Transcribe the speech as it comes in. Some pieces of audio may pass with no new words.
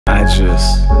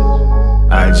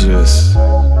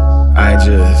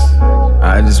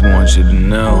I just want you to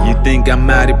know. You think I'm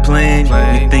out here playing?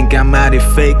 You think I'm out here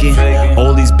faking?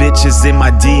 All these bitches in my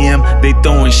DM, they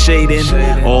throwing shade in,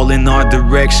 all in our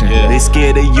direction. They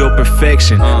scared of your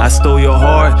perfection. I stole your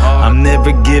heart, I'm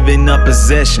never giving up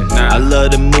possession. I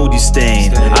love the mood you stay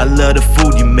in, I love the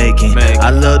food you making, I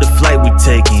love the flight we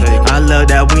taking, I love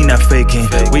that we not faking.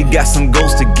 We got some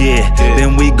goals to get,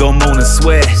 then we go moan and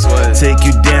sweat. Take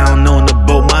you down on the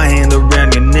boat, my hand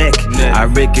around your neck. I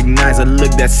recognize a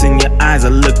look that's in your eyes, a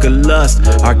look of lust.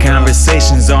 Our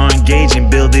conversations are engaging,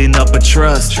 building up a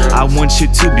trust. I want you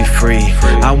to be free,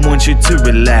 I want you to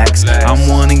relax. I'm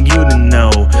wanting you to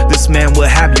know this man will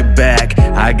have your back.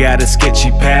 I got a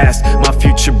sketchy past, my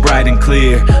future bright and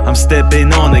clear. I'm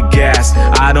stepping on the gas,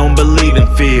 I don't believe in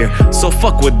fear. So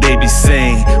fuck what they be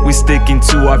saying, we sticking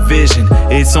to our vision.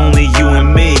 It's only you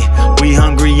and me, we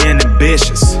hungry and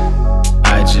ambitious.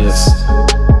 I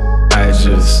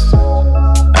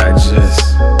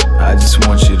just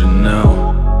want you to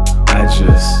know.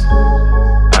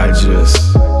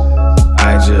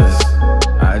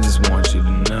 I just want you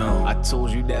to know. I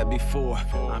told you that before,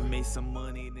 I made some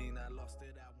money.